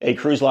A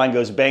cruise line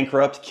goes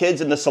bankrupt, kids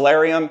in the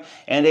solarium,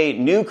 and a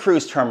new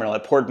cruise terminal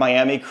at Port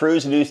Miami.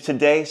 Cruise News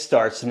Today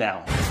starts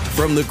now.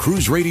 From the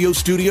Cruise Radio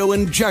studio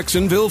in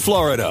Jacksonville,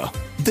 Florida,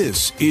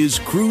 this is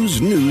Cruise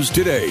News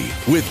Today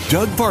with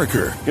Doug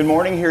Parker. Good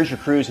morning. Here's your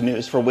cruise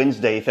news for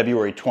Wednesday,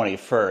 February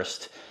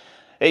 21st.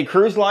 A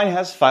cruise line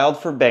has filed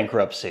for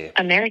bankruptcy.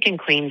 American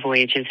Queen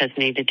Voyages has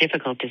made the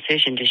difficult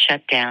decision to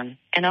shut down,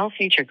 and all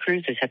future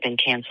cruises have been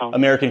canceled.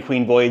 American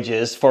Queen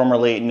Voyages,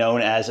 formerly known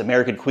as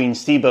American Queen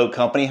Steamboat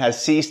Company, has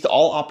ceased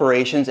all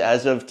operations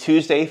as of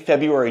Tuesday,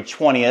 February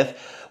 20th,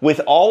 with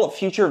all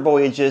future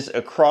voyages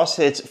across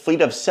its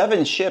fleet of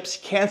 7 ships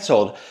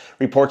canceled.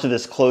 Reports of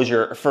this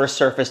closure first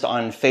surfaced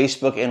on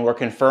Facebook and were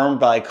confirmed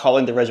by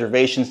calling the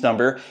reservations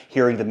number,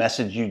 hearing the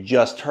message you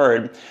just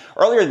heard.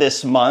 Earlier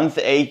this month,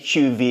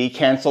 AQV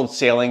canceled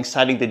sailing,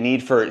 citing the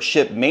need for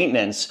ship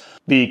maintenance.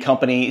 The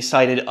company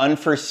cited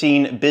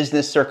unforeseen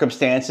business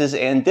circumstances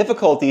and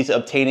difficulties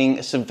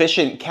obtaining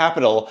sufficient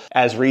capital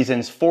as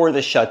reasons for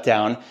the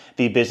shutdown.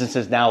 The business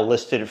is now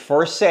listed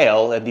for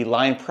sale, and the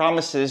line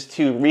promises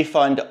to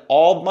refund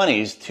all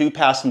monies to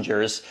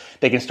passengers.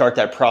 They can start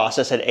that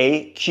process at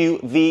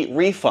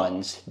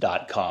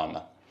aqvrefunds.com.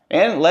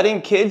 And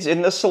letting kids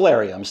in the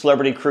solarium.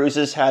 Celebrity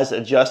Cruises has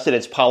adjusted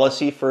its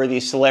policy for the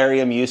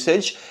solarium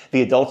usage.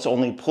 The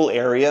adults-only pool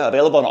area,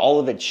 available on all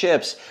of its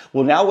ships,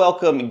 will now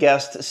welcome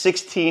guests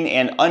 16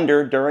 and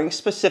under during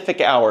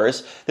specific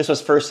hours. This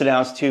was first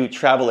announced to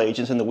travel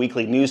agents in the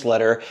weekly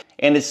newsletter,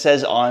 and it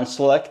says on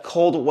select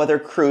cold weather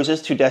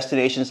cruises to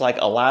destinations like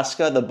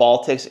Alaska, the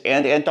Baltics,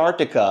 and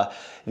Antarctica,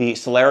 the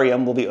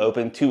solarium will be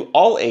open to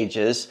all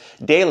ages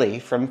daily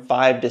from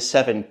 5 to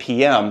 7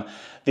 p.m.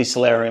 The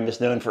solarium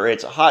is known for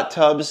its hot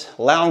tubs,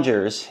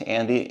 loungers,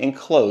 and the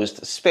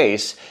enclosed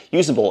space,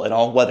 usable in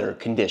all weather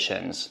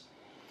conditions.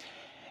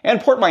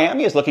 And Port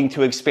Miami is looking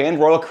to expand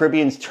Royal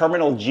Caribbean's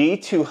Terminal G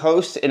to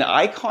host an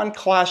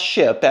Icon-class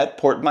ship at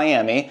Port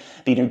Miami.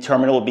 The new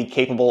terminal will be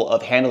capable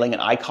of handling an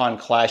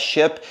Icon-class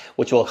ship,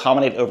 which will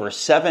accommodate over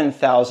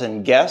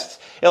 7,000 guests.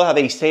 It'll have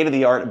a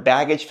state-of-the-art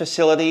baggage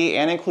facility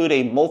and include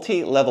a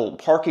multi-level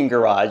parking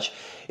garage.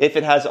 If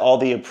it has all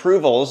the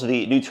approvals,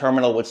 the new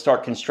terminal would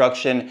start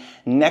construction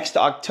next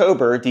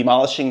October,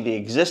 demolishing the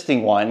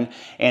existing one,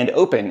 and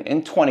open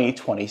in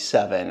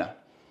 2027.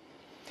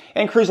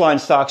 And cruise line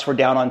stocks were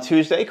down on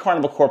Tuesday.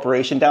 Carnival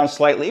Corporation down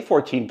slightly,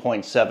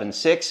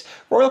 14.76.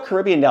 Royal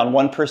Caribbean down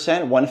 1%,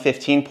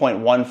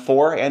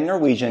 115.14. And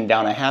Norwegian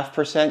down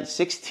 0.5%,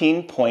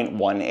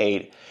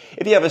 16.18.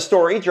 If you have a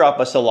story, drop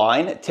us a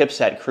line,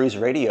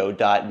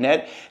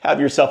 tips@cruiseradio.net. Have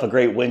yourself a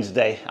great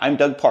Wednesday. I'm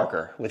Doug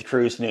Parker with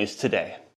Cruise News Today.